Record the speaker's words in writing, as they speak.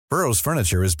Burrow's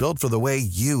furniture is built for the way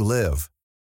you live.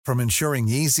 From ensuring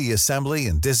easy assembly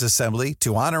and disassembly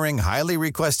to honoring highly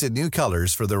requested new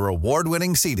colors for their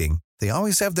award-winning seating, they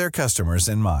always have their customers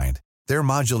in mind. Their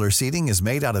modular seating is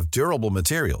made out of durable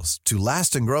materials to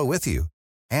last and grow with you.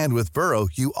 And with Burrow,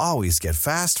 you always get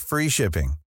fast, free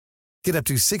shipping. Get up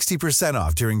to 60%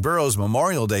 off during Burrow's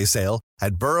Memorial Day sale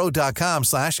at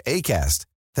burrow.com/ACAST.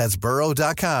 That's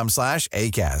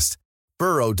burrow.com/ACAST.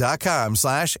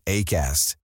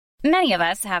 burrow.com/ACAST. Many of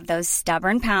us have those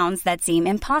stubborn pounds that seem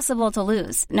impossible to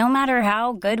lose, no matter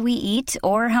how good we eat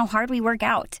or how hard we work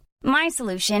out. My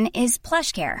solution is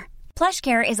PlushCare.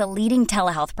 PlushCare is a leading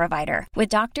telehealth provider with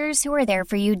doctors who are there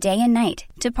for you day and night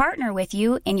to partner with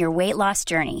you in your weight loss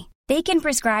journey. They can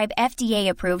prescribe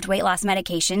FDA-approved weight loss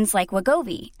medications like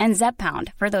Wegovy and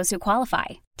Zepbound for those who qualify.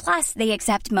 Plus, they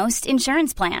accept most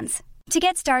insurance plans. To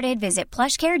get started, visit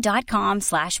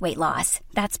plushcare.com/weightloss.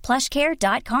 That's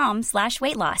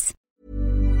plushcare.com/weightloss.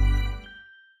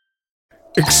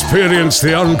 Experience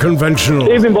the unconventional.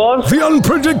 Evening, boss. The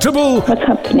unpredictable. What's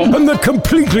happening? And the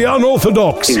completely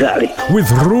unorthodox. Exactly.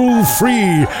 With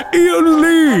rule-free Iain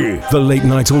Lee. The Late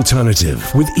Night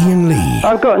Alternative with Iain Lee.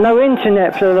 I've got no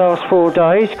internet for the last 4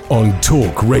 days. On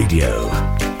Talk Radio.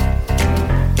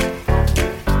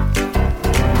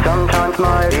 Sometimes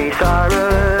Miley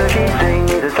Cyrus, she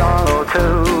sings a song or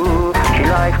two. She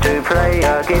likes to play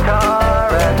a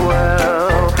guitar as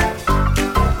well.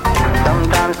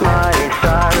 Sometimes Miley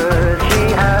Cyrus, she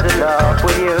had a laugh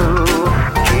with you.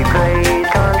 She plays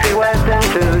country western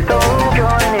too, so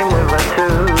join in with her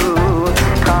too.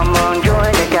 Come on,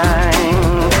 join the gang.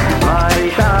 Miley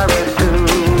Cyrus too.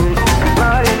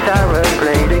 Miley Cyrus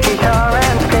plays the guitar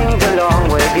and sings along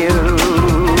with you.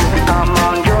 Come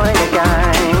on, join the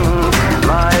gang.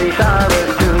 Miley Cyrus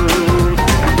too.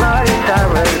 Miley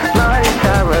Cyrus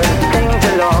sings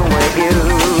along with you.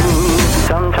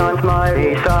 Sometimes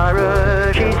Miley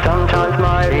Cyrus, she's sometimes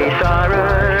Miley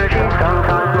Cyrus, she's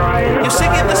sometimes Miley. You're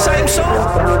singing the same song.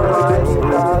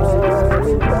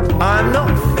 I'm not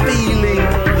feeling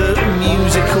the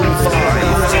musical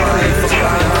vibe.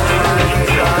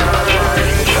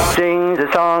 Sings a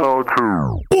song or two.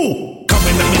 Ooh,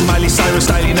 coming at me, Miley Cyrus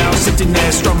styling now, sitting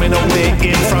there strumming away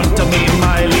in front of me.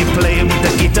 Miley playing with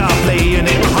the guitar, playing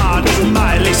it hard.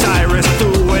 Miley Cyrus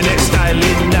doing it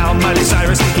styling now. Miley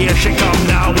Cyrus, here she come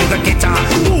now with the guitar.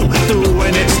 Ooh,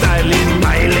 doing it styling.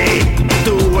 Miley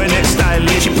doing it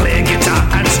styling. She playing guitar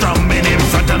and strumming in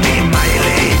front of me.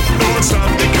 Miley, don't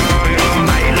stop the car, yeah.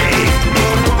 Miley,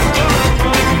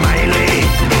 Miley,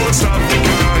 don't stop the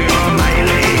car, yeah.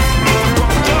 Miley,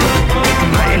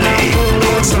 Miley,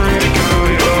 don't stop the car,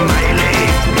 yeah. Miley,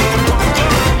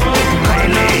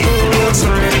 Miley, don't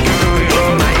stop the car,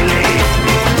 yeah. Miley.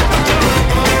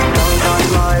 Sometimes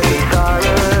Miley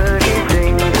Cyrus, she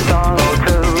sings a song or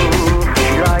two. She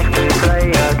likes to play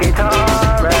a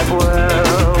guitar as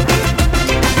well.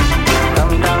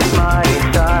 Sometimes Miley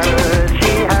Cyrus,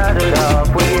 she had a laugh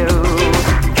with you.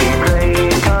 She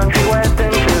plays country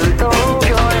western too, so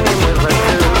join in with her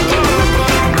too.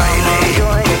 Come on,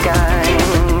 join the gang.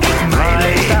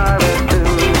 Miley Cyrus too.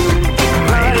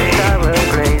 Miley Cyrus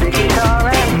plays the guitar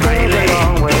and sings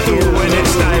along with you. Doing it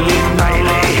styling.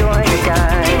 Miley, join the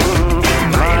gang.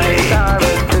 Miley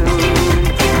Cyrus too.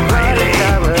 Miley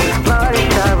Cyrus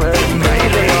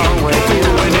sings along with you.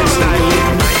 Doing it styling.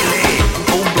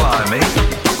 Oh blimey,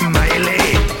 Miley,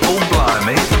 oh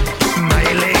blimey,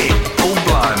 Miley, oh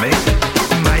blimey,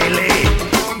 Miley,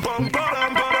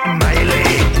 Miley,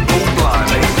 oh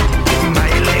blimey,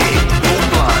 Miley, oh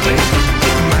blimey,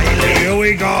 Miley. Here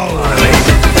we go.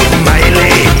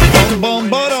 Miley, Bum,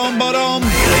 ba-dum, ba-dum.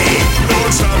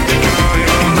 don't stop the car,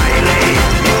 yeah. Miley,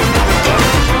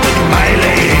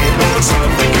 Miley, don't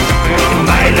stop the car,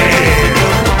 yeah. Miley,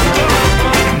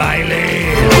 Miley,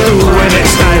 doing it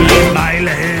styling.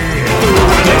 Miley,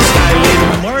 doing it styling.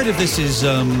 I'm worried if this is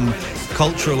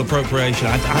cultural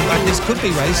appropriation. This could be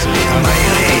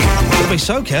racist. Got to be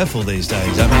so careful these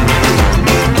days. I mean,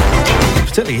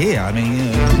 particularly here. I mean, you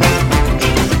know.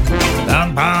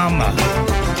 Bam, bam.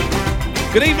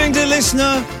 Good evening, dear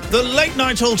listener. The Late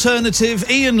Night Alternative,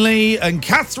 Iain Lee and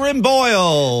Katherine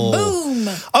Boyle. Boom.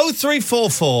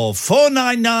 0344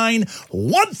 499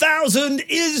 1000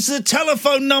 is the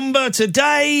telephone number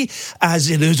today, as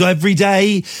it is every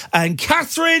day. And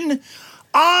Katherine,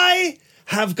 I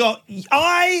have got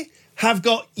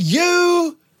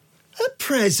you a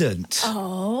present.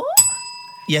 Oh?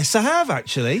 Yes, I have,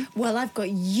 actually. Well, I've got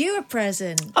you a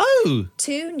present. Oh,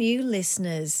 2 new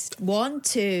listeners. 1,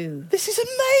 2. this is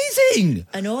amazing.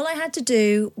 And all I had to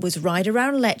do was ride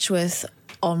around Letchworth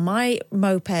on my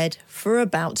moped for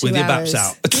about 2 With your hours. baps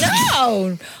out.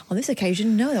 No! On this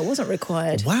occasion, no, that wasn't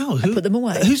required. Wow. I put them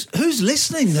away. Who's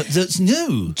listening that's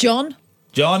new? John,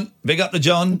 Big up to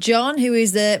John. John, who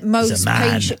is the most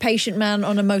man. patient man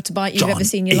on a motorbike you've ever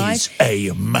seen in your life.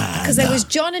 a man. Because there was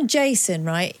John and Jason,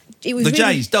 right? It was The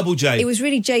really, J's, double J. It was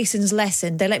really Jason's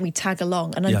lesson. They let me tag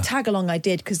along, and tag along I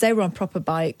did because they were on proper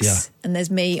bikes. Yeah. And there's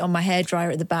me on my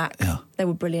hairdryer at the back. Yeah. They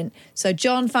were brilliant. So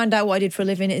John found out what I did for a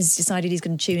living. Has decided he's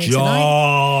going to tune in tonight.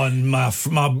 John, my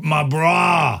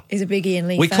bra. He's a big Iain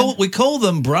Lee We fan. call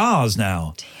them bras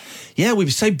now. Yeah, we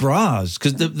say bras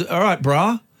because all right,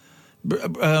 bra,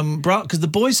 because the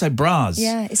boys say bras.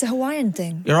 Yeah, it's a Hawaiian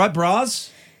thing. You all right,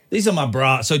 bras? These are my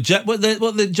bras. So what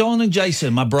the John and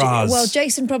Jason, my bras. Well,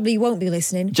 Jason probably won't be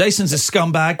listening. Jason's a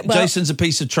scumbag. Well, Jason's a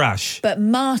piece of trash. But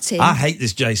Martin... I hate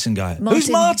this Jason guy. Who's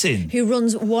Martin? Who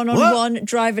runs one-on-one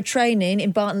driver training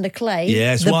in Barton le Clay.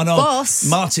 Yes, the boss.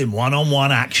 Martin,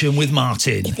 one-on-one action with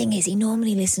Martin. The thing is, he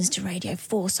normally listens to Radio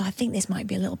 4, so I think this might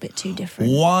be a little bit too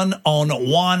different.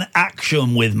 One-on-one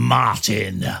action with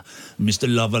Martin. Mr.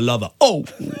 Lover. Oh,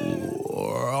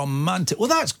 romantic. Well,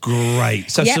 that's great.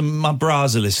 So my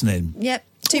bras are listening. Yep,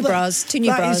 two bras, two new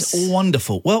bras. That is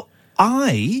wonderful. Well,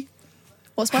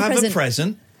 What's my have present? a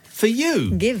present for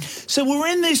you. Give. So we're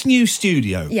in this new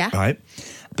studio, Yeah. right?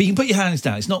 But you can put your hands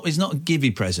down. It's not a givey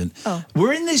present. Oh.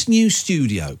 We're in this new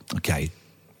studio, okay?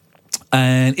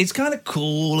 And it's kind of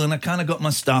cool, and I kind of got my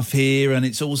stuff here, and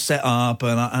it's all set up,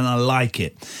 and I like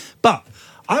it. But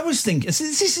I was thinking, this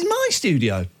is my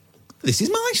studio. This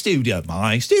is my studio.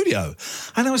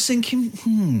 And I was thinking,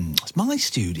 it's my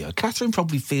studio. Katherine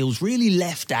probably feels really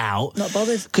left out. Not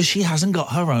bothered. Because she hasn't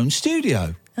got her own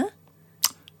studio. Huh?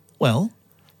 Well,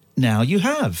 now you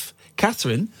have.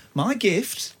 Katherine, my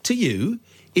gift to you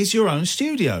is your own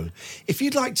studio. If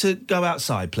you'd like to go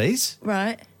outside, please.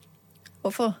 Right.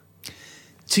 What for?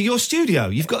 To your studio.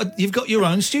 You've got your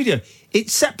own studio.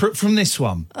 It's separate from this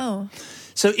one. Oh.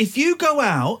 So if you go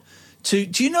out...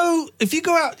 if you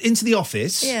go out into the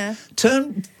office, if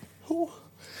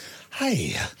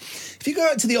you go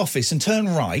out to the office and turn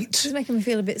right... It's making me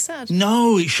feel a bit sad.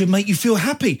 No, it should make you feel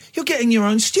happy. You're getting your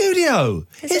own studio.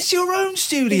 It's your own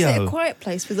studio. Is it a quiet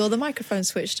place with all the microphones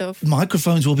switched off?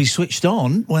 Microphones will be switched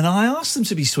on when I ask them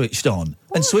to be switched on.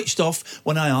 And switched off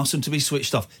when I ask them to be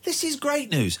switched off. This is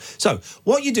great news. So,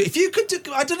 what you do, if you could do,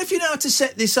 I don't know if you know how to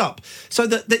set this up. So,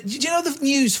 do you know the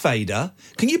news fader?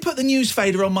 Can you put the news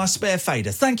fader on my spare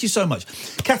fader? Thank you so much.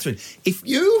 Katherine, if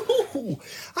you...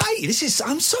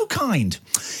 I'm so kind.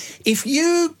 If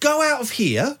you go out of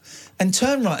here and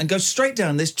turn right and go straight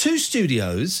down, there's two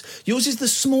studios. Yours is the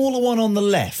smaller one on the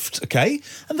left, okay?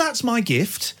 And that's my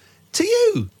gift to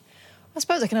you. I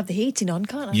suppose I can have the heating on,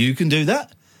 can't I? You can do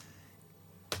that.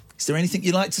 Is there anything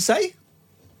you'd like to say?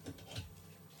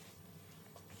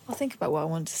 I'll think about what I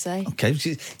want to say. Okay,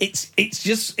 it's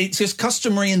just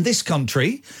customary in this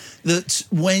country that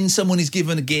when someone is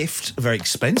given a gift, a very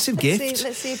expensive gift.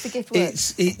 Let's see if the gift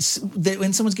works. It's that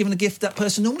when someone's given a gift, that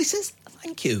person normally says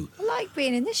thank you. I like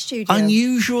being in this studio.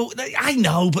 Unusual. I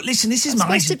know, but listen, this is I'm my...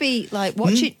 supposed to be like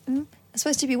watching. I'm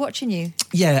supposed to be watching you.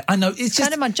 Yeah, I know. It's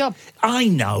kind of my job. I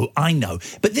know.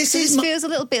 But this feels a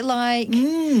little bit like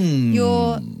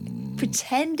you're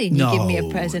pretending you give me a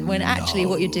present when actually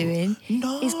what you're doing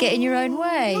is getting your own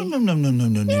way.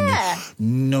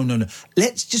 No.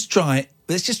 Let's just try it.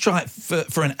 Let's just try it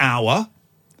for an hour.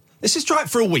 Let's just try it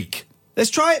for a week.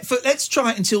 Let's try it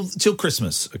until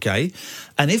Christmas, okay?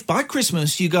 And if by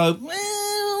Christmas you go,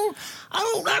 well, I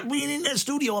don't like being in that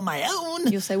studio on my own.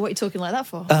 You'll say, what are you talking like that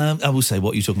for? I will say,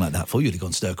 what are you talking like that for? You'd have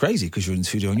gone stir crazy because you're in the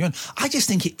studio on your own. I just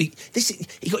think you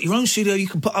got your own studio. You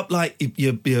can put up like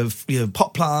your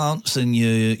pot plants and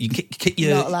you can kick your...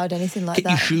 You're not allowed anything like kick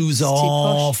that. Your shoes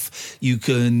off. You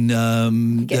can...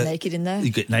 get naked in there.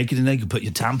 You get naked in there. You can put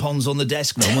your tampons on the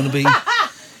desk. No one want to be...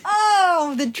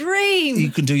 Oh, the dream!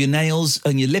 You can do your nails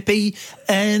and your lippy,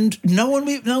 and no one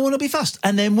will be fussed.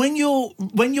 And then when you're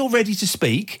ready to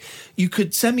speak, you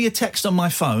could send me a text on my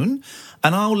phone,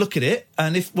 and I'll look at it.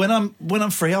 And when I'm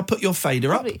free, I'll put your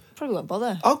fader up. Probably won't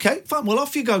bother. Okay, fine. Well,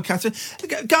 off you go, Katherine.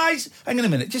 Guys, hang on a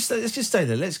minute. Let's just stay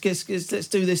there. Let's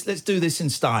do this. Let's do this in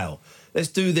style. Let's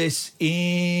do this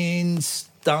in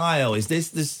style. Is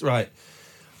this right?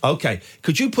 Okay,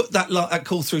 could you put that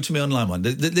call through to me on line one?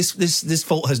 This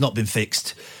fault has not been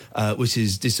fixed, which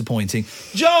is disappointing.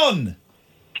 John!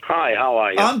 Hi, how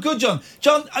are you? I'm good, John.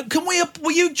 John,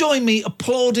 will you join me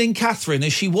applauding Katherine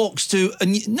as she walks to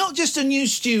not just a new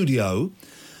studio,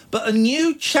 but a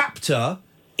new chapter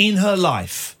in her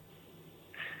life?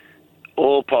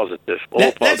 All positive.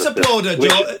 Let's applaud her,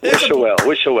 John.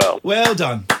 Wish her well. Well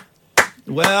done.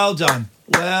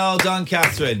 Well done,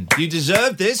 Katherine. You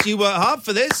deserved this. You worked hard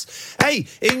for this. Hey,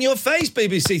 in your face,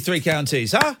 BBC Three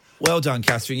Counties, huh? Well done,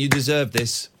 Katherine. You deserve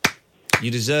this. You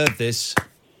deserve this.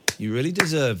 You really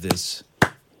deserve this.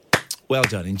 Well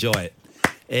done. Enjoy it.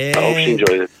 I hope she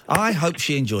enjoys it. I hope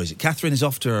she enjoys it. Katherine is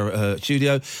off to her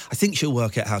studio. I think she'll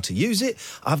work out how to use it.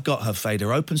 I've got her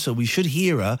fader open, so we should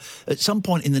hear her at some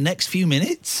point in the next few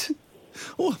minutes.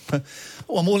 Oh,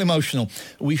 I'm all emotional.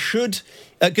 We should...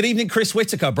 good evening, Chris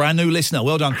Whitaker, brand new listener.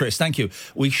 Well done, Chris. Thank you.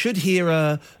 We should hear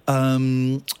her...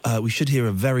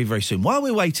 very, very soon. While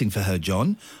we're waiting for her,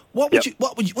 John, what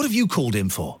have you called in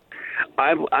for?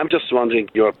 I'm just wondering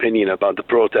your opinion about the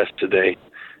protest today.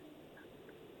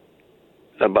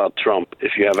 About Trump,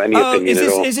 if you have any opinion at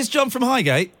all. Is this John from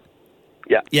Highgate?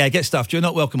 Yeah. Yeah, get stuffed. You're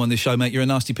not welcome on this show, mate. You're a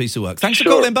nasty piece of work. Thanks for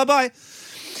Sure. calling. Bye-bye.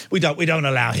 We don't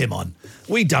allow him on.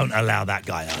 We don't allow that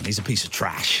guy on. He's a piece of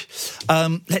trash.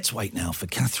 Let's wait now for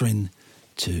Katherine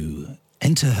to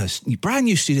enter her brand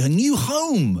new studio, her new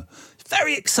home. It's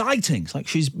very exciting. It's like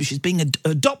she's being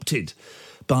adopted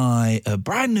by a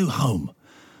brand new home.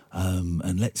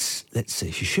 And let's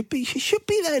see. She should be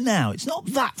there now. It's not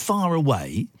that far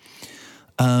away.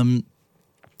 And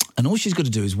all she's got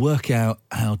to do is work out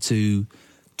how to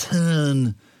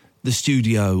turn the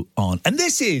studio on. And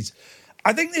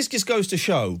I think this just goes to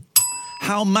show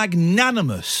how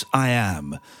magnanimous I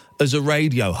am as a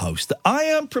radio host, that I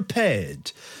am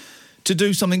prepared to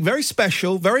do something very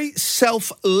special, very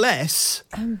selfless.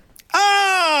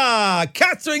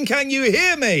 Katherine, can you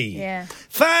hear me? Yeah.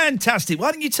 Fantastic.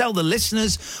 Why don't you tell the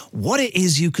listeners what it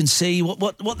is you can see,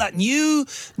 what that new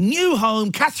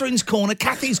home, Katherine's Corner,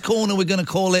 Kathy's Corner, we're going to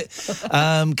call it.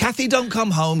 Kathy, don't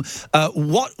come home.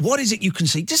 What is it you can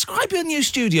see? Describe your new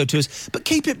studio to us, but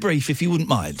keep it brief if you wouldn't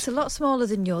mind. It's a lot smaller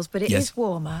than yours, but it is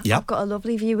warmer. Yep. I've got a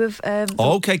lovely view of...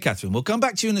 OK, Katherine, we'll come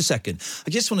back to you in a second. I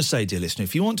just want to say, dear listener,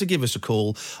 if you want to give us a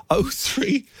call,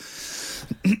 03...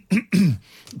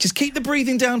 Just keep the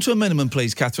breathing down to a minimum,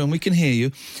 please, Katherine. We can hear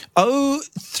you.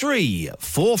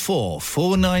 0344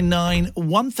 499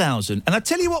 1000. And I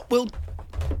tell you what,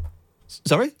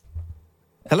 Sorry?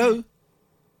 Hello?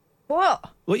 What?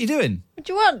 What are you doing? What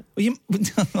do you want?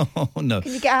 Oh, no.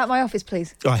 Can you get out of my office,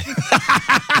 please? Right.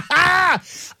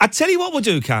 I tell you what we'll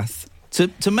do, Kath,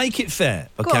 to make it fair,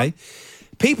 OK?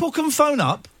 People can phone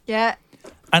up. Yeah.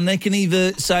 And they can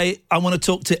either say, I want to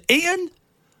talk to Iain,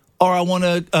 or I want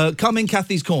to come in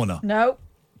Kathy's corner. No.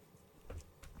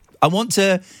 I want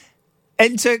to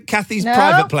enter Kathy's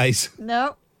private place.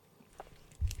 No.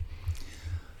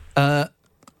 I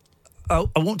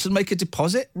want to make a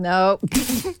deposit. No.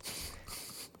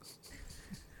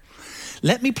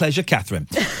 Let me pleasure Katherine.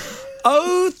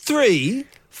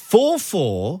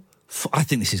 0344. I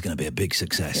think this is going to be a big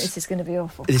success. This is going to be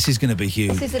awful. This is going to be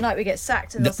huge. This is the night we get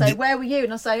sacked and they'll say, where were you?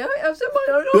 And I'll say, I was in my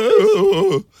own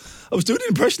office. I was doing an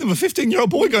impression of a 15-year-old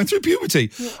boy going through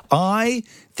puberty. Yeah. I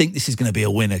think this is going to be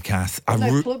a winner, Kath.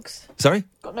 No plugs. Sorry?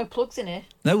 Got no plugs in here.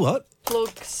 No what?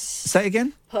 Plugs. Say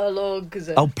again? Plugs.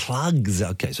 Oh, plugs.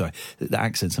 Okay, sorry. The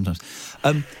accent sometimes.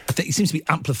 I think it seems to be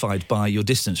amplified by your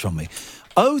distance from me.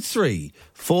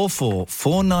 0344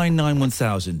 499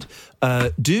 1000.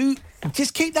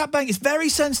 Just keep that bang. It's very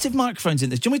sensitive microphones in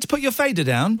this. Do you want me to put your fader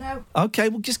down? No. Okay,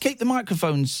 well, just keep the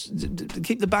microphones,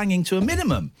 keep the banging to a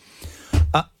minimum.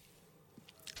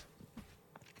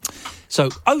 So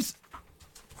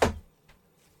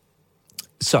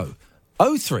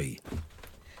 03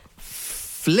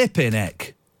 flipping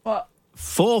heck. What?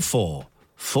 44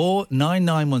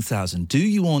 499 1000. Do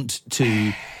you want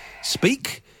to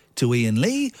speak to Iain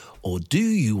Lee, or do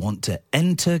you want to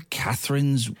enter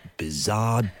Katherine's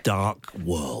bizarre, dark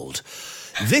world?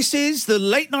 This is the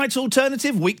Late Night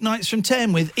Alternative, weeknights from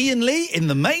 10, with Iain Lee in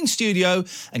the main studio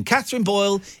and Katherine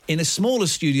Boyle in a smaller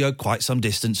studio quite some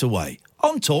distance away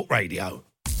on Talk Radio.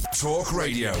 Talk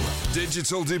Radio.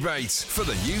 Digital debate for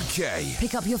the UK.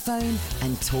 Pick up your phone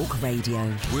and Talk Radio.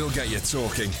 We'll get you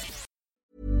talking.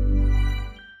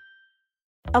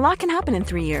 A lot can happen in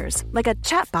 3 years, like a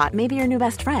chatbot may be your new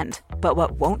best friend. But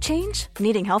what won't change?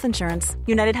 Needing health insurance.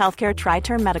 United Healthcare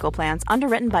Tri-Term Medical Plans,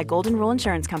 underwritten by Golden Rule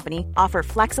Insurance Company, offer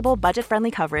flexible, budget-friendly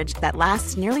coverage that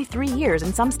lasts nearly 3 years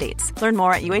in some states. Learn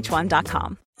more at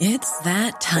uh1.com. It's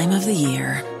that time of the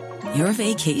year. Your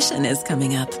vacation is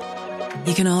coming up.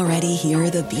 You can already hear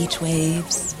the beach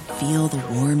waves, feel the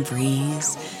warm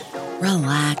breeze,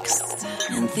 relax,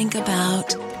 and think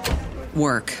about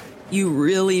work. You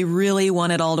really, really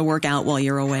want it all to work out while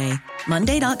you're away.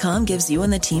 Monday.com gives you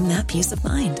and the team that peace of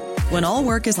mind. When all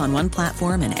work is on one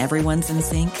platform and everyone's in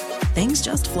sync, things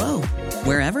just flow.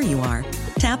 Wherever you are,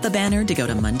 tap the banner to go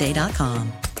to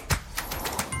Monday.com.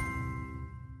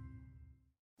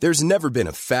 There's never been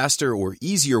a faster or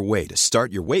easier way to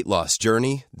start your weight loss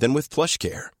journey than with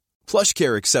PlushCare.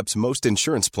 PlushCare accepts most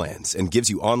insurance plans and gives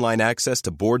you online access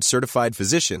to board-certified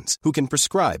physicians who can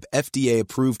prescribe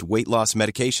FDA-approved weight loss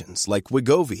medications like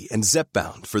Wegovy and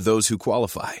Zepbound for those who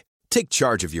qualify. Take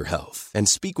charge of your health and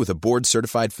speak with a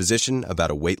board-certified physician about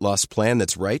a weight loss plan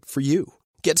that's right for you.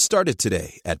 Get started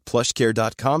today at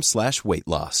plushcare.com/weight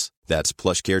loss. That's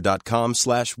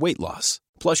plushcare.com/weight loss.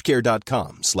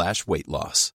 plushcare.com/weight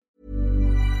loss.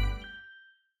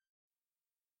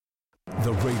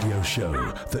 The radio show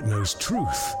that knows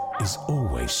truth is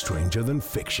always stranger than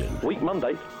fiction. Week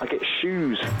Monday, I get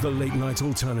shoes. The Late Night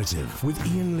Alternative with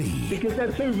Iain Lee. Because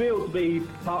they're too real to be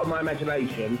part of my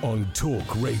imagination. On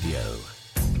Talk Radio.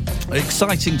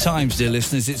 Exciting times, dear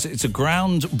listeners. It's a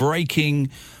groundbreaking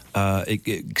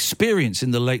experience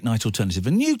in the Late Night Alternative.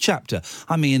 A new chapter.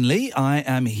 I'm Iain Lee. I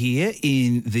am here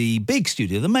in the big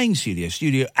studio, the main studio,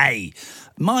 Studio A,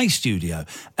 my studio.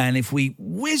 And if we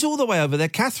whiz all the way over there,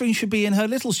 Katherine should be in her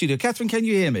little studio. Katherine, can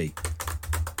you hear me?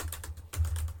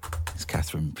 It's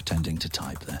Katherine pretending to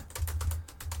type there.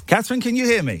 Katherine, can you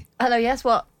hear me? Hello, yes,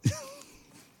 what?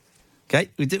 Okay.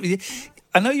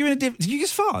 I know you're in a did you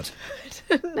just fart?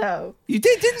 No. You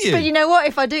did, didn't you? But you know what?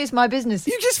 If I do, it's my business.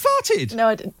 You just farted? No,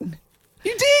 I didn't.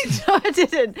 You did? No, I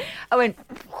didn't. I went...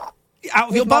 Out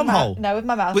of your bum hole? No, with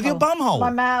my mouth With hole. your bum hole? My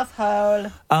mouth hole.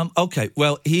 Okay,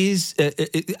 well, here's...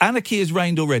 anarchy has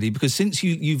reigned already because since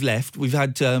you've left, we've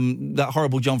had that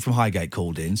horrible John from Highgate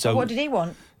called in. So what did he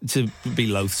want? To be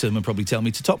loathsome and probably tell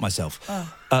me to top myself.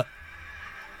 Oh.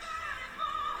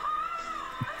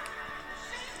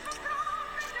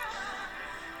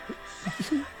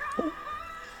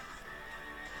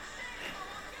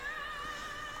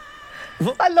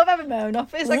 I love having my own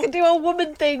office. I can do all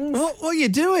woman things. What are you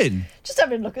doing? Just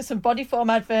having a look at some body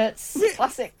form adverts.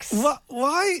 Classics. What?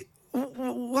 Why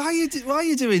are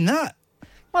you doing that?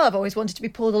 Well, I've always wanted to be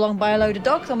pulled along by a load of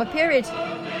dogs on my period.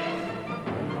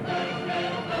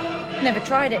 Never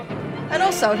tried it. And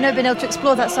also, I've never been able to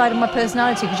explore that side of my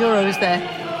personality because you're always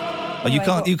there. Oh,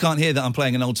 you can't hear that I'm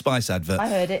playing an Old Spice advert. I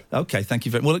heard it. Okay, thank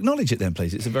you very much. Well, acknowledge it then,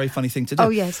 please. It's a very funny thing to do. Oh,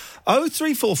 yes.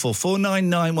 0344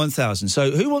 499 1000.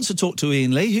 So who wants to talk to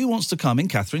Iain Lee? Who wants to come in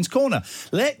Katherine's corner?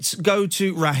 Let's go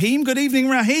to Raheem. Good evening,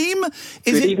 Raheem.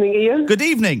 Good evening, Iain. Good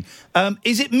evening.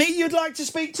 Is it me you'd like to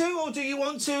speak to, or do you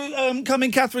want to come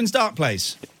in Katherine's dark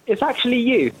place? It's actually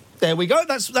you. There we go.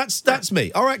 That's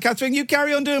me. All right, Katherine, you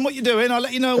carry on doing what you're doing. I'll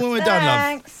let you know when we're done,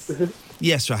 love. Thanks.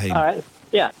 Yes, Raheem. All right.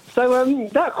 Yeah. So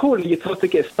that caller you're supposed to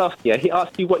get stuffed here, he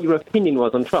asked you what your opinion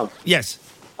was on Trump. Yes.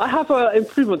 I have an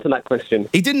improvement on that question.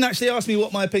 He didn't actually ask me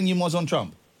what my opinion was on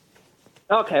Trump.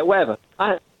 Okay, whatever.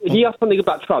 He asked something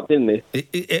about Trump, didn't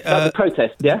he? About the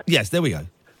protest, yeah? Yes, there we go.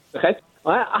 Okay.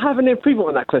 I have an improvement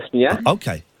on that question, yeah?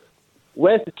 Okay.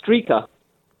 Where's the streaker?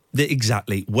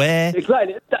 Exactly. Where?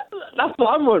 Exactly. That's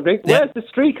what I'm wondering. Where's the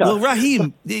streaker? Well,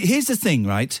 Raheem, here's the thing,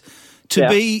 right? To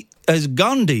be, as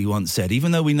Gandhi once said,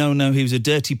 even though we know now he was a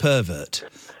dirty pervert,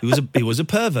 he was a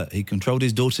pervert. He controlled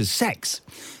his daughter's sex.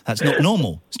 That's not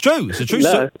normal. It's true. It's a true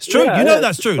story. It's true. Yeah, you know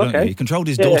that's true, don't okay. you? He controlled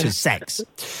his daughter's sex.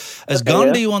 As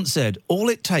Gandhi once said, all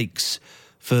it takes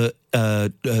for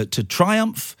to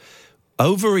triumph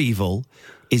over evil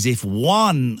is if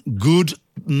one good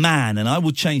man, and I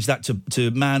would change that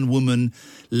to man, woman,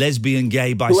 lesbian,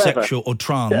 gay, bisexual, or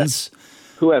trans. Yeah.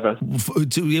 Whoever.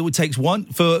 It takes one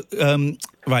for...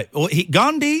 right.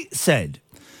 Gandhi said,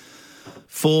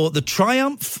 for the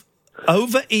triumph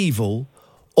over evil,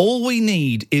 all we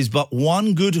need is but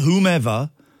one good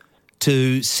whomever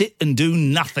to sit and do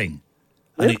nothing.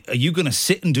 And are you going to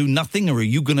sit and do nothing, or are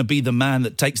you going to be the man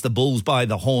that takes the bulls by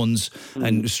the horns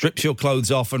and strips your clothes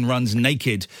off and runs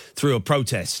naked through a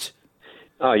protest?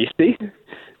 Oh, you see?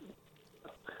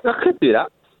 I could do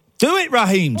that. Do it,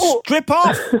 Raheem. Oh. Strip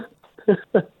off.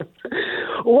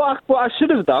 What I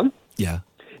should have done... Yeah.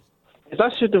 ...is I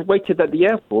should have waited at the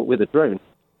airport with a drone.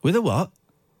 With a what?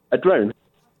 A drone.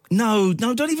 No,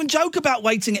 don't even joke about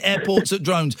waiting at airports at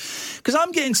drones. Because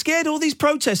I'm getting scared all these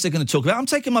protests they're going to talk about. I'm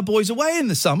taking my boys away in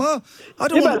the summer.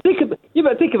 You better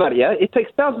think about it, yeah? It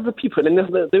takes thousands of people and they're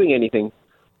not doing anything.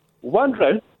 One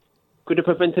drone could have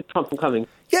prevented Trump from coming.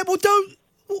 Yeah, well, don't...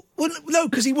 Well, no,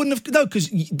 because he wouldn't have... No, because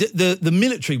the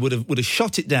military would have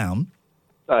shot it down.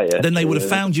 Oh, yeah. Then they would have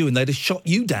found you and they'd have shot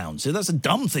you down. So that's a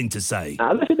dumb thing to say.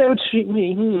 I think they would shoot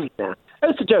me. Nah.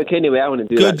 It's a joke anyway. I want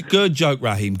to do that. Good joke,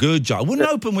 Raheem. Good joke. I wouldn't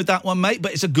open with that one, mate,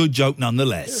 but it's a good joke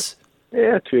nonetheless.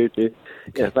 Yeah, true. Okay.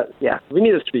 Yeah, but we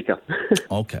need a speaker.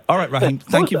 Okay. All right, Raheem.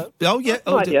 Thank you. Oh, yeah.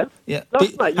 Yeah.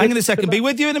 Hang on a second. Be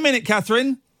with you in a minute,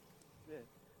 Katherine.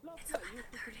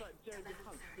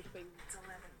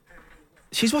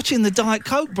 She's watching the Diet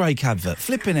Coke break advert,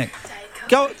 flipping it.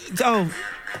 Go. Oh.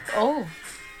 Oh.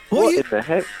 What in the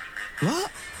heck?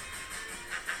 What?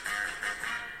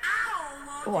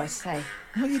 Oh, I say.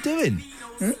 What are you doing?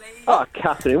 Oh,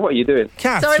 Katherine, what are you doing?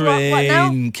 Catherine, Sorry, what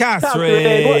now?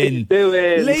 Catherine, what are you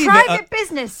doing? Leave Private it,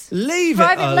 business. leave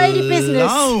Private it lady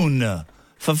business. alone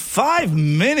for 5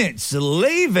 minutes.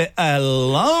 Leave it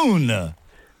alone.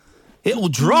 It will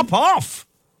drop off.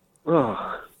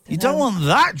 Oh. You don't want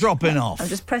that dropping off. I'm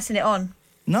just pressing it on.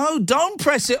 No, don't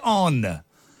press it on.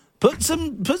 Put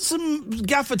some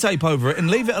gaffer tape over it and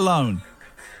leave it alone.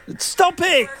 Stop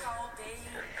it.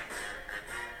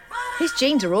 His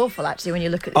jeans are awful, actually, when you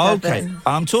look at the Okay,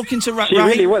 I'm talking to She Raheem.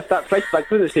 really wants that place back,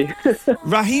 doesn't she?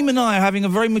 Raheem and I are having a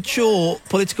very mature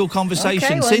political conversation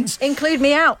Okay, well, since. include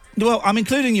me out. Well, I'm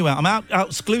including you out. I'm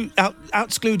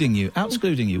excluding you.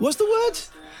 Outscluding you. What's the word?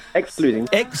 Excluding.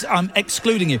 I'm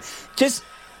excluding you. Just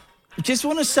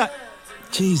want to say,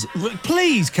 jeez,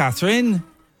 please, Catherine.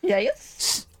 Yeah,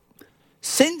 yes.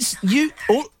 Since you,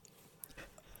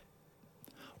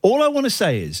 all I want to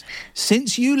say is,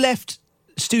 since you left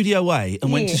Studio A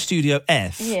and went to Studio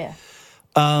F,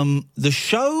 the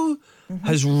show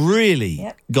has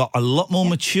really got a lot more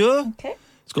mature. Okay.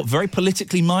 It's got very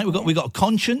politically minded. We got a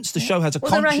conscience. The show has a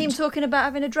Wasn't conscience. Raheem talking about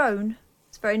having a drone?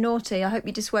 It's very naughty. I hope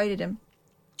you dissuaded him.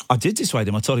 I did dissuade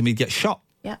him. I told him he'd get shot.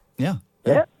 Yeah. Yeah.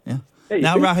 Hey,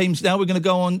 Now see? Now we're going to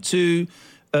go on to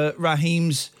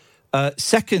Raheem's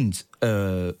second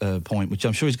point, which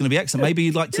I'm sure is going to be excellent. Maybe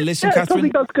you'd like to listen, Yeah, Catherine.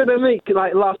 something I was going to make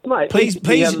like last night.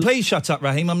 Please shut up,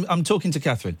 Raheem. I'm talking to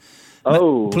Catherine.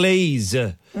 Please.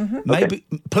 Maybe,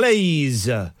 please.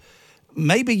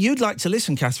 Maybe you'd like to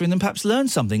listen, Catherine, and perhaps learn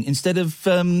something instead of,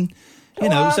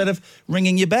 instead of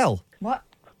ringing your bell. What?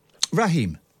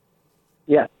 Raheem.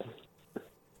 Yeah.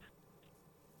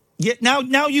 Yeah.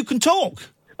 Now you can talk.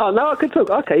 Oh, now I can talk.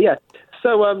 Okay, yeah.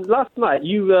 So last night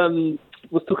you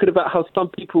was talking about how some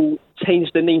people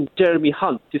changed the name Jeremy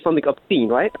Hunt to something obscene,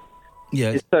 right?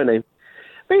 Yeah. His surname.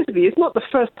 Basically, it's not the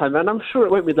first time, and I'm sure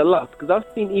it won't be the last, because I've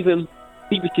seen even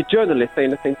BBC journalists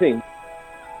saying the same thing.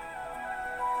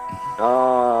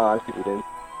 I see what you're doing.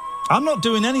 I'm not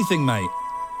doing anything, mate.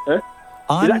 Huh?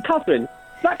 Is that Katherine? Is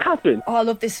that Katherine? Oh, I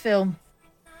love this film.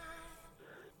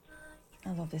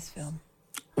 I love this film.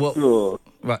 Well,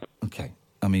 right, okay.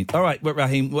 I mean, all right, but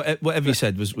Raheem, whatever you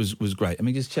said was great. Let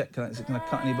me just check. Can I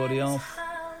cut anybody off?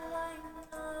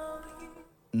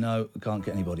 No, can't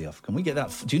get anybody off. Can we get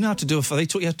that? Do you know how to do they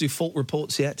taught you how to do fault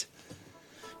reports yet?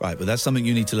 Right, but that's something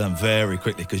you need to learn very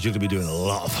quickly because you're going to be doing a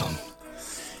lot of them.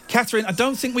 Catherine, I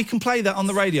don't think we can play that on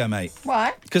the radio, mate.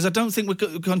 Why? Because I don't think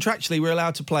contractually we're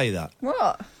allowed to play that.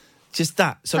 What? Just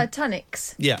that. So,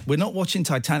 Titanics. Yeah, we're not watching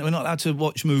Titanic. We're not allowed to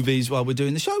watch movies while we're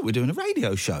doing the show. We're doing a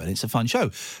radio show, and it's a fun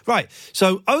show. Right,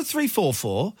 so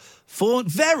 0344,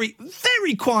 very,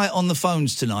 very quiet on the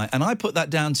phones tonight, and I put that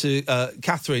down to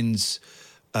Catherine's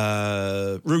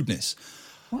rudeness.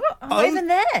 What? I'm not even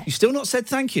there. You still not said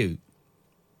thank you?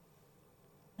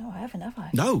 No, I haven't, have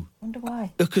I? No. Wonder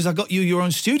why. Because I got you your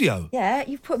own studio. Yeah,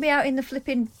 you've put me out in the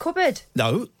flipping cupboard.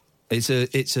 No. It's a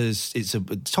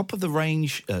top of the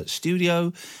range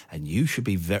studio, and you should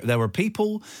be there are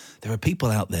people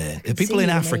out there. There are people in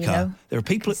Africa. There are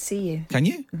people. I can see you. Can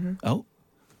you? Mm-hmm. Oh.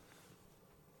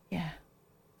 Yeah.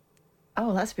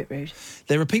 Oh, that's a bit rude.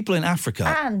 There are people in Africa.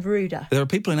 And ruder. There are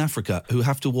people in Africa who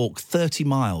have to walk 30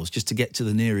 miles just to get to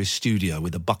the nearest studio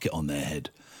with a bucket on their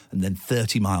head, and then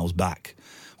 30 miles back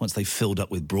once they've filled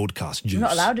up with broadcast juice. You're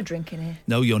not allowed to drink in here.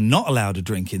 No, you're not allowed to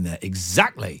drink in there.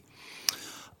 Exactly.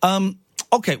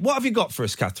 Okay, what have you got for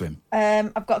us, Catherine?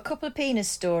 I've got a couple of penis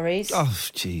stories. Oh,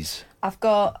 jeez. I've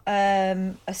got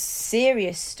a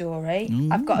serious story.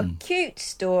 I've got a cute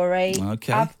story.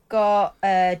 Okay. I've got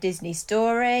a Disney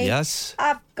story. Yes.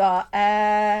 I've got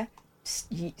a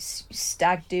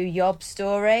stag do yob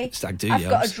story. Stag do I've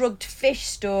got a yobs. drugged fish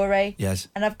story. Yes.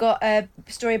 And I've got a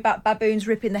story about baboons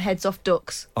ripping the heads off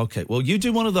ducks. Okay, well, you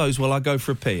do one of those while I go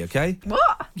for a pee, okay?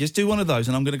 What? Just do one of those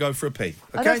and I'm going to go for a pee,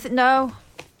 okay? I don't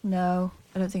No,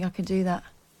 I don't think I can do that.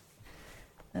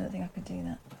 I think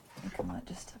I might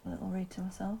just have a little read to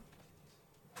myself.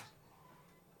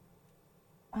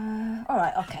 All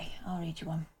right, okay. I'll read you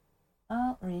one.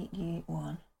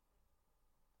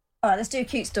 All right, let's do a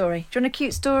cute story. Do you want a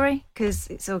cute story? Because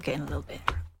it's all getting a little bit...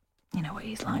 You know what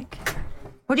he's like.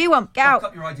 What do you want? Get out.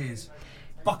 Buck up your ideas.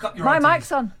 Buck up your My ideas.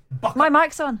 mic's on. My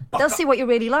mic's on. They'll see what you're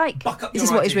really like. Buck up This your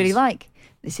is what he's ideas. really like.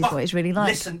 This is what he's really like.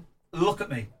 Listen, look at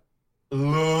me.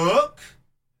 Look.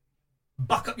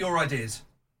 Buck up your ideas.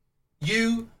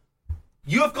 You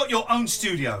have got your own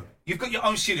studio. You've got your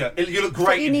own studio. You look I thought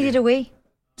great you in needed here. a wee.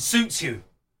 Suits you.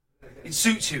 It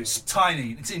suits you. It's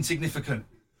tiny. It's insignificant.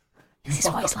 This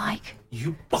is what it's like.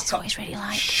 You This is what it's really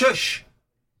like. Shush.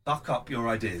 Buck up your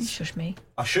ideas. You shush me.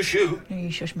 I shush you. No,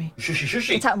 you shush me. Shushy.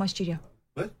 Get out of my studio.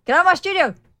 What? Get out of my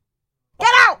studio. Get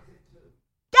out.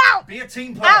 Get out. Be a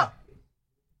team player. Out.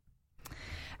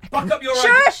 Buck up your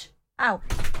ideas. Shush. Out.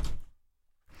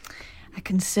 A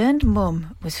concerned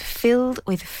mum was filled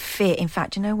with fear. In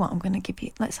fact, you know what? I'm going to give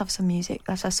you... Let's have some music.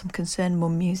 Let's have some concerned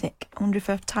mum music. I wonder if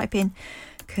I type in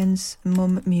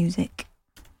mum music.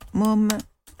 Mum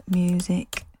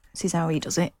music. This is how he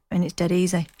does it. And it's dead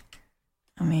easy.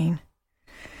 I mean...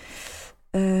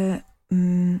 all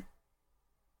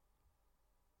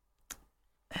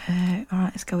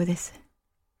right, let's go with this.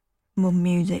 Mum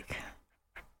music.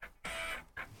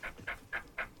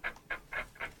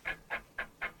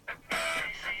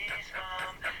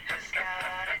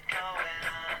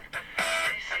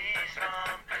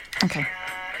 Okay.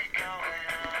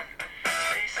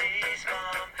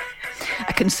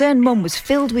 A concerned mum was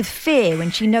filled with fear when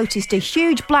she noticed a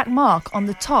huge black mark on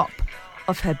the top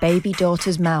of her baby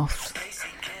daughter's mouth.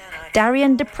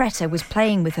 Darian DePretta was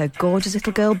playing with her gorgeous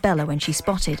little girl Bella when she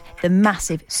spotted the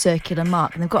massive circular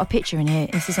mark. And they've got a picture in here.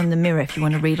 This is on the mirror if you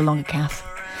want to read along, Kath.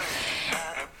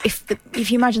 If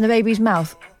you imagine the baby's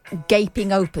mouth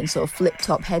gaping open, sort of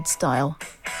flip-top head style,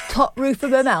 top roof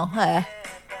of her mouth, there,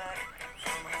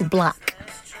 the black.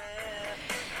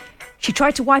 She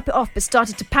tried to wipe it off but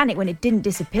started to panic when it didn't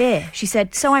disappear. She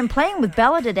said, "So I'm playing with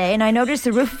Bella today and I noticed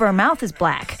the roof of her mouth is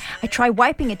black. I tried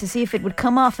wiping it to see if it would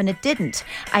come off and it didn't.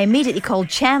 I immediately called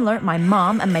Chandler, my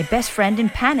mom, and my best friend in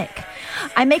panic.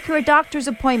 I make her a doctor's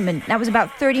appointment. That was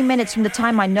about 30 minutes from the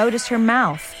time I noticed her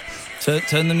mouth."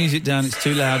 Turn the music down. It's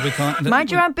too loud. We can't...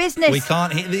 Mind your own business. We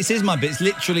can't hear... This is my bit. It's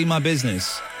literally my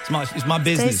business. It's my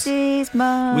business. This is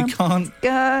my... We can't...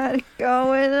 Got it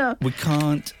going on. We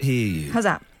can't hear you. How's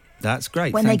that? That's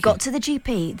great. When they got to the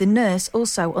GP, the nurse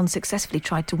also unsuccessfully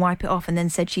tried to wipe it off and then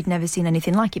said she'd never seen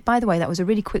anything like it. By the way, that was a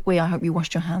really quick wee. I hope you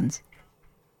washed your hands.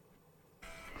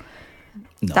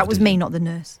 No, that was me, not the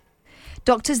nurse.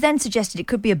 Doctors then suggested it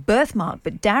could be a birthmark,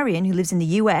 but Darian, who lives in the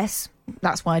US,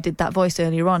 that's why I did that voice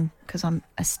earlier on, because I'm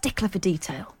a stickler for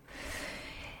detail.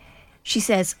 She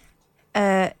says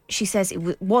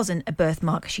it wasn't a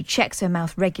birthmark. She checks her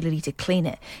mouth regularly to clean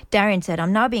it. Darian said,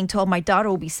 "I'm now being told my daughter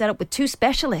will be set up with 2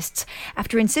 specialists.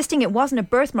 After insisting it wasn't a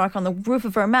birthmark on the roof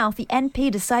of her mouth, the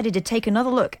NP decided to take another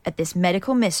look at this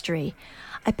medical mystery.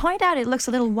 I point out it looks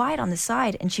a little wide on the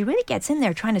side, and she really gets in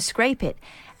there trying to scrape it.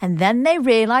 And then they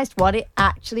realised what it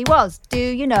actually was. Do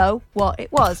you know what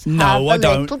it was? No, I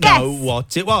don't know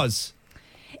what it was.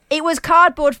 It was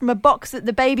cardboard from a box that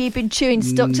the baby had been chewing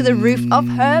stuck to the roof of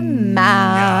her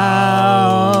mouth.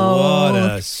 What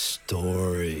a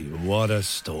story. What a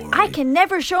story. I can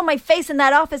never show my face in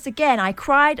that office again. I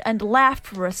cried and laughed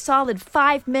for a solid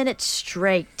 5 minutes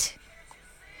straight.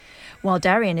 While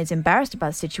Darian is embarrassed about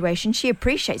the situation, she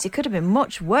appreciates it could have been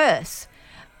much worse.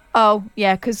 Oh,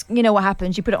 yeah, because you know what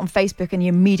happens. You put it on Facebook and you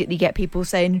immediately get people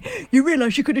saying, "You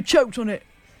realise you could have choked on it."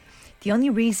 The only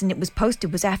reason it was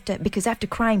posted was because after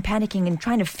crying, panicking and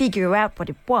trying to figure out what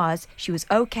it was, she was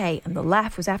okay and the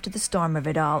laugh was after the storm of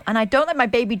it all. And I don't let my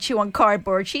baby chew on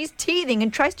cardboard. She's teething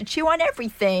and tries to chew on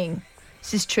everything.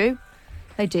 Is this true?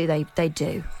 They do. They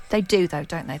do. They do, though,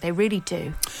 don't they? They really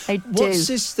do. They do. What's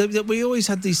this? We always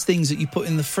had these things that you put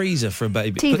in the freezer for a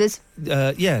baby. Teethers.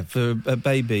 Yeah, for a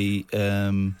baby.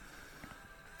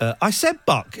 I said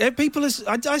buck.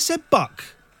 I said buck.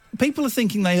 People are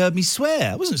thinking they heard me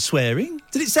swear. I wasn't swearing.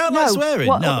 Did it sound like swearing?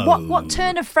 No. What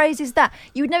turn of phrase is that?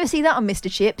 You would never see that on Mr.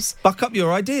 Chips. Buck up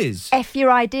your ideas. F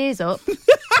your ideas up.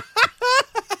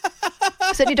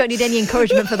 Certainly don't need any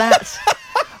encouragement for that.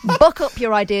 Buck up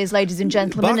your ideas, ladies and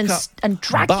gentlemen, and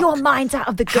drag your minds out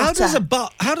of the gutter.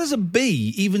 How does a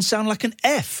B even sound like an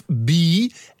F?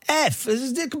 B, F.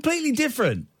 They're completely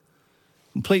different.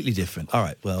 Completely different. All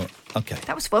right, well, okay.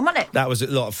 That was fun, wasn't it? That was a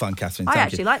lot of fun, Katherine. I Thank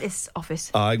actually you. like this office.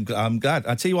 I'm glad.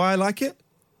 I'll tell you why I like it.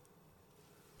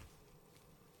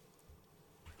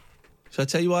 Shall I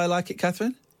tell you why I like it,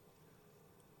 Katherine?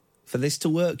 For this to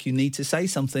work, you need to say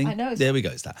something. I know. There we go.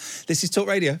 It's that. This is Talk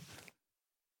Radio.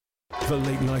 The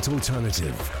Late Night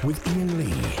Alternative with Iain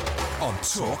Lee on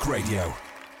Talk Radio.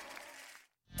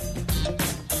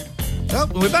 Oh,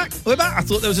 we're back. I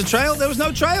thought there was a trail. There was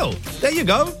no trail. There you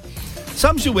go.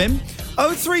 Sums you win.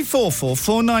 0344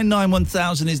 499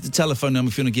 1000 is the telephone number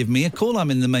if you want to give me a call.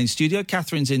 I'm in the main studio.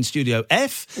 Catherine's in Studio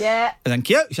F. Yeah. Thank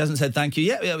you. She hasn't said thank you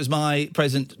yet. That was my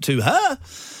present to her.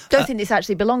 Don't think this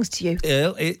actually belongs to you.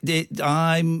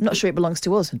 I'm not sure it belongs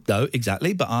to us. No,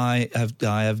 exactly. But I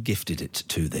have gifted it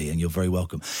to thee, and you're very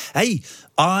welcome. Hey,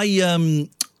 I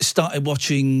started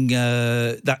watching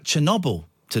that Chernobyl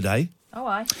today. Oh,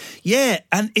 aye. Yeah,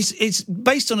 and it's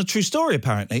based on a true story,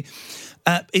 apparently.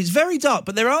 It's very dark,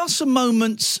 but there are some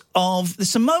moments of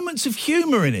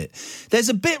humour in it. There's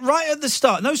a bit right at the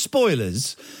start, no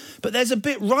spoilers, but there's a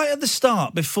bit right at the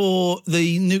start before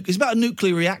it's about a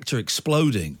nuclear reactor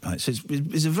exploding. Right? So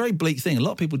it's a very bleak thing. A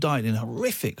lot of people died in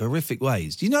horrific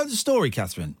ways. Do you know the story,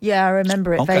 Catherine? Yeah, I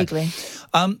remember it vaguely.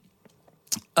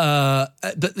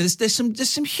 But there's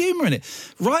some humour in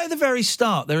it. Right at the very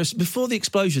start, before the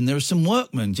explosion, there are some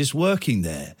workmen just working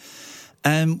there.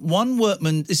 And one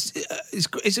workman,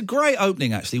 it's a great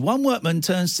opening, actually. One workman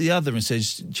turns to the other and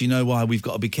says, do you know why we've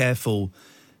got to be careful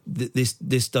that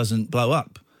this doesn't blow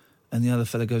up? And the other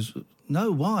fella goes,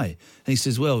 no, why? And he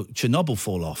says, well, Chernobyl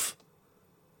fall off.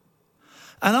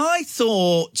 And I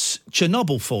thought,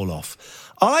 Chernobyl fall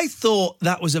off. I thought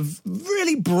that was a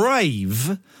really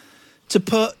brave to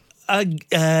put a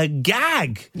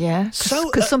gag. Yeah,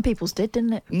 because some people's did,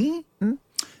 didn't it?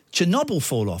 Chernobyl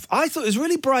fall off. I thought it was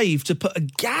really brave to put a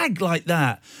gag like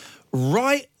that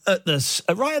right at the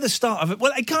start of it.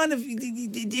 Well,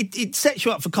 it sets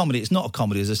you up for comedy. It's not a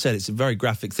comedy, as I said. It's a very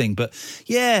graphic thing. But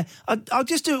yeah, I'll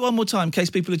just do it one more time in case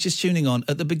people are just tuning on.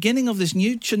 At the beginning of this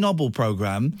new Chernobyl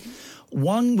programme,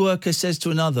 one worker says to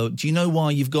another, do you know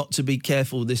why you've got to be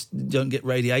careful don't get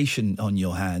radiation on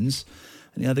your hands?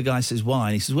 And the other guy says, why?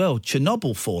 And he says, well,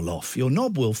 Chernobyl fall off. Your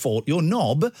knob will fall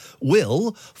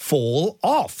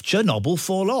off. Chernobyl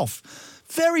fall off.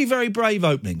 Very, very brave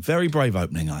opening. Very brave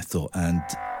opening, I thought. And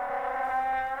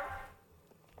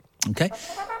okay. I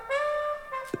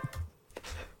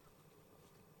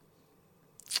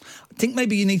think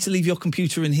maybe you need to leave your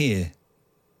computer in here.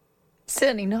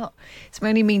 Certainly not. It's my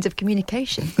only means of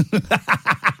communication.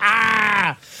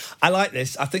 I like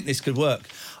this. I think this could work.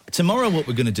 Tomorrow what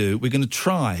we're going to do, we're going to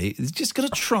try...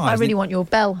 I really want your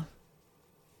bell.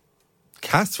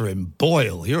 Catherine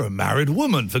Boyle, you're a married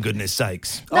woman, for goodness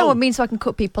sakes. No, I mean so I can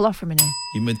cut people off from in here.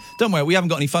 Don't worry, we haven't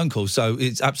got any phone calls, so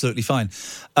it's absolutely fine.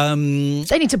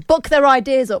 They need to buck their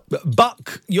ideas up.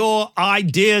 Buck your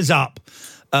ideas up.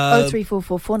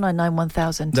 0344 499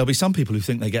 1000. There'll be some people who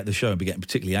think they get the show and be getting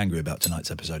particularly angry about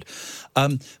tonight's episode.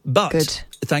 But good.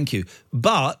 Thank you.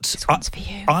 But this one's for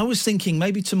you. I was thinking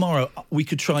maybe tomorrow we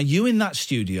could try you in that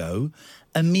studio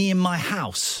and me in my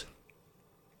house.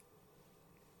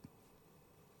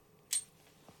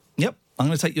 Yep, I'm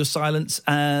going to take your silence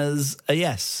as a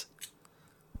yes.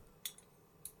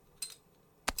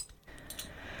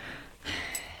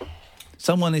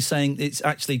 Someone is saying it's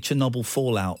actually Chernobyl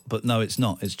fallout, but no, it's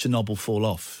not. It's Chernobyl fall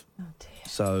off. Oh, dear.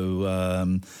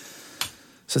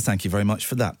 So thank you very much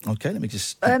for that. Okay, let me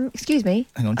just... excuse me.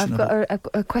 Hang on, I've got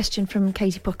a question from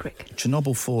Katie Puckrick.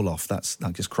 Chernobyl fall off. That's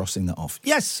like just crossing that off.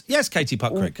 Yes, Katie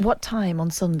Puckrick. What time on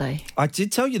Sunday? I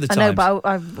did tell you the times. I know, but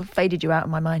I've faded you out of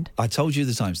my mind. I told you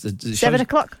the times. The 7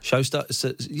 o'clock? Show starts...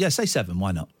 say 7,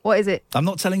 why not? What is it? I'm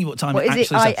not telling you what time what it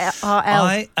actually is.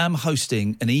 I am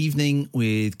hosting an evening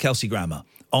with Kelsey Grammer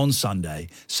on Sunday.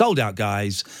 Sold out,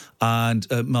 guys. And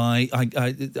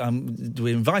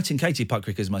we're inviting Katie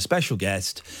Puckrick as my special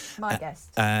guest. My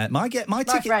guest. My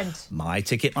ticket. Friend. My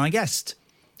ticket, my guest.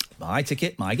 My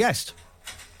ticket, my guest.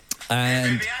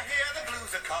 And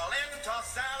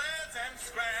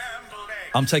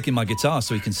I'm taking my guitar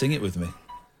so he can sing it with me.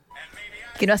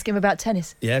 Can you ask him about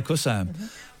tennis? Yeah, of course I am.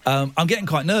 Mm-hmm. I'm getting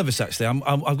quite nervous, actually.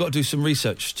 I've got to do some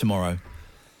research tomorrow.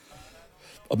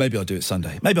 Or maybe I'll do it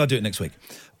Sunday. Maybe I'll do it next week.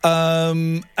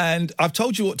 And I've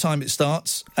told you what time it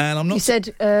starts, and I'm not... You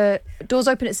said doors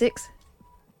open at 6?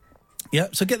 Yeah,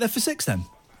 so get there for 6 then.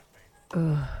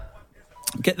 Ugh.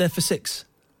 Get there for 6.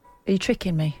 Are you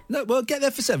tricking me? No, well, get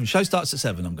there for 7. Show starts at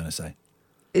 7, I'm going to say.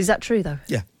 Is that true, though?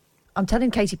 Yeah. I'm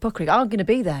telling Katie Puckrick, I'm going to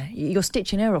be there. You're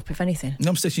stitching her up, if anything. No,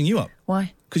 I'm stitching you up.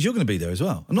 Why? Because you're going to be there as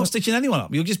well. I'm not stitching anyone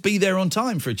up. You'll just be there on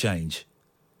time for a change.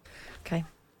 Okay.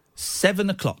 7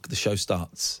 o'clock, the show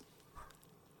starts.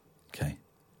 Okay.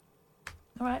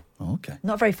 All right. Oh, okay.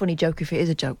 Not a very funny joke if it is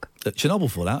a joke.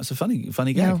 Chernobyl fallout, it's a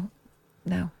funny gag.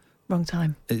 No. Wrong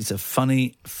time. It's a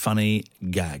funny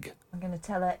gag. I'm going to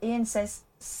tell her. Iain says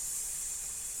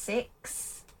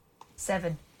 6,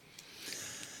 7.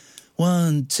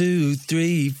 1, 2,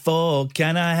 3, 4.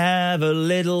 Can I have a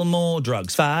little more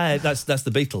drugs? 5. That's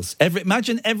the Beatles.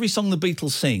 Imagine every song the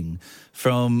Beatles sing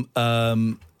from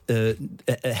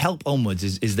Help onwards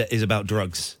is about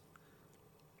drugs.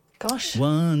 Gosh.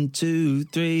 1, 2,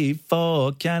 3,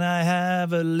 4. Can I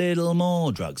have a little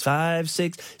more drugs? 5,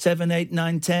 6, 7, 8,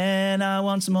 9, 10. I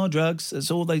want some more drugs. That's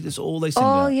all they sing. All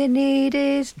about. You need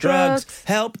is drugs.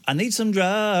 Help! I need some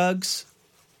drugs.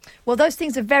 Well, those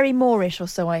things are very Moorish, or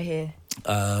so I hear.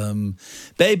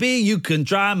 Baby, you can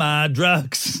try my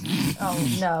drugs.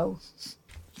 Oh, no.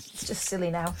 It's just silly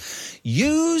now.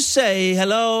 You say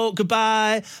hello,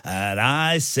 goodbye, and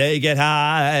I say get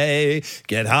high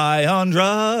on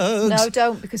drugs. No,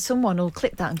 don't, because someone will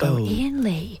clip that and go, Oh. Iain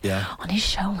Lee, on his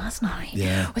show last night,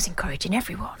 was encouraging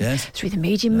everyone through the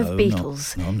medium of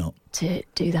Beatles No, I'm not. to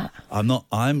do that. I'm not.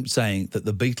 I'm saying that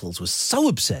the Beatles were so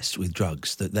obsessed with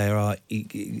drugs that there are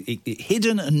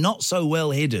hidden and not so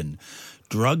well hidden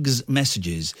drugs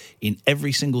messages in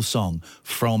every single song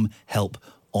from Help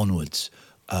onwards.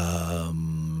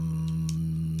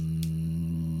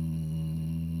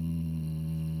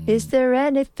 Is there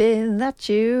anything that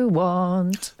you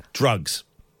want? Drugs.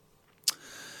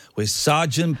 With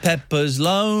Sergeant Pepper's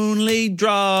Lonely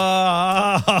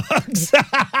Drugs.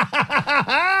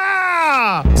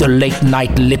 The late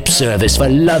night lip service for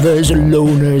lovers,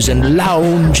 loners, and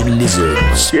lounge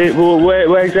lizards. Well,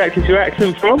 where exactly is your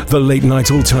accent from? The Late Night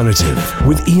Alternative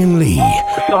with Iain Lee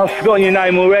I've forgotten your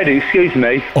name already, excuse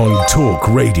me. on Talk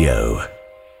Radio.